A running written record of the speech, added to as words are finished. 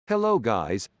Hello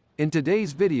guys, in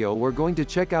today's video we're going to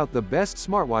check out the best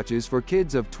smartwatches for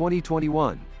kids of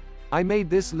 2021. I made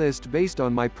this list based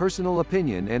on my personal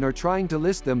opinion and are trying to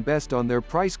list them best on their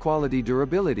price, quality,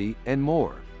 durability, and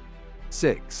more.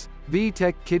 6.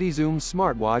 VTech Kidizoom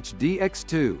Smartwatch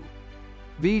DX2.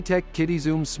 VTech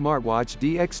Kidizoom Smartwatch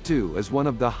DX2 is one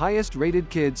of the highest rated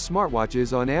kids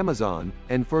smartwatches on Amazon,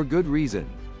 and for good reason.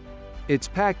 It's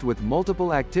packed with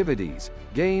multiple activities,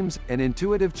 games, and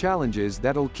intuitive challenges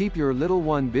that'll keep your little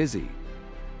one busy.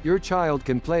 Your child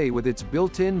can play with its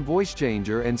built-in voice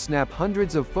changer and snap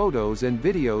hundreds of photos and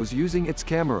videos using its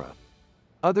camera.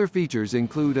 Other features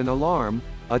include an alarm,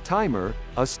 a timer,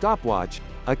 a stopwatch,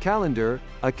 a calendar,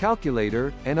 a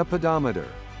calculator, and a pedometer.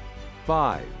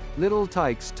 5. Little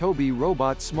Tikes Tobi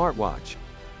Robot Smartwatch.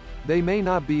 They may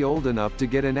not be old enough to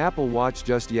get an Apple Watch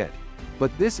just yet,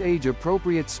 but this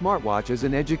age-appropriate smartwatch is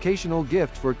an educational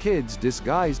gift for kids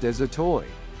disguised as a toy.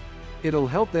 It'll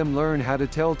help them learn how to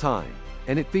tell time,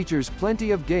 and it features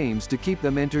plenty of games to keep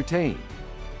them entertained.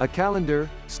 A calendar,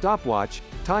 stopwatch,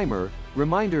 timer,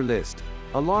 reminder list,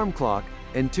 alarm clock,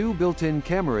 and 2 built-in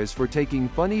cameras for taking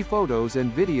funny photos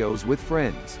and videos with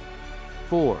friends.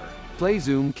 4.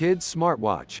 PlayZoom Kids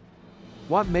Smartwatch.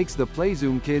 What makes the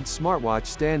PlayZoom Kids Smartwatch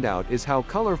stand out is how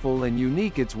colorful and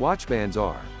unique its watch bands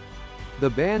are. The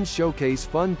bands showcase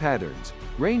fun patterns,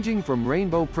 ranging from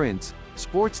rainbow prints,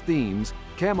 sports themes,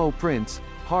 camo prints,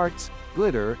 hearts,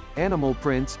 glitter, animal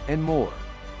prints, and more.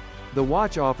 The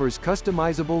watch offers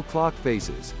customizable clock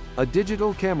faces, a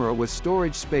digital camera with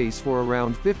storage space for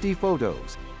around 50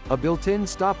 photos, a built-in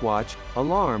stopwatch,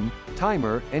 alarm,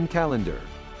 timer, and calendar.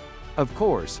 Of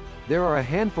course, there are a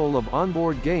handful of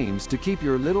onboard games to keep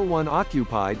your little one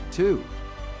occupied, too.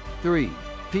 3.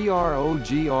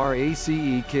 PROGRACE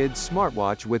Kids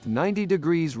Smartwatch with 90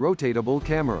 degrees rotatable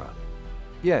camera.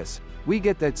 Yes, we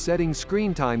get that setting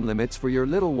screen time limits for your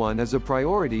little one is a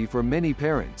priority for many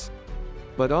parents.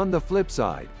 But on the flip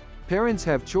side, parents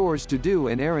have chores to do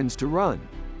and errands to run,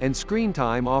 and screen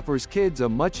time offers kids a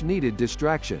much-needed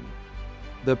distraction.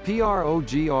 The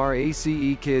PROGRACE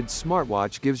Kids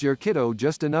Smartwatch gives your kiddo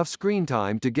just enough screen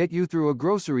time to get you through a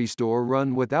grocery store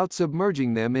run without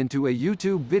submerging them into a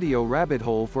YouTube video rabbit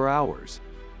hole for hours.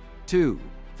 2.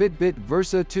 Fitbit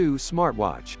Versa 2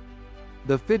 Smartwatch.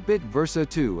 The Fitbit Versa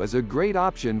 2 is a great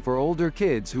option for older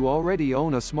kids who already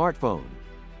own a smartphone.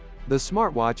 The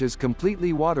smartwatch is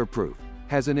completely waterproof,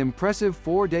 has an impressive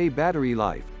 4-day battery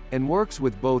life, and works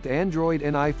with both Android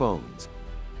and iPhones.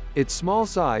 Its small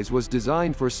size was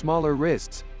designed for smaller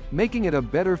wrists, making it a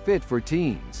better fit for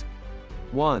teens.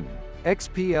 1.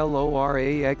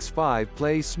 XPLORA X5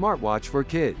 Play Smartwatch for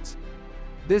Kids.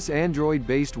 This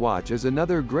Android-based watch is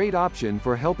another great option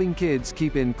for helping kids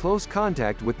keep in close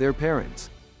contact with their parents.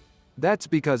 That's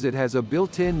because it has a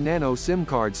built-in nano SIM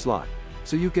card slot,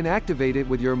 so you can activate it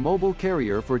with your mobile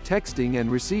carrier for texting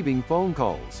and receiving phone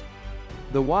calls.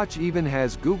 The watch even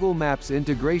has Google Maps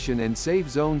integration and safe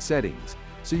zone settings,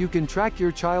 so you can track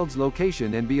your child's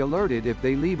location and be alerted if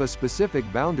they leave a specific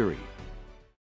boundary.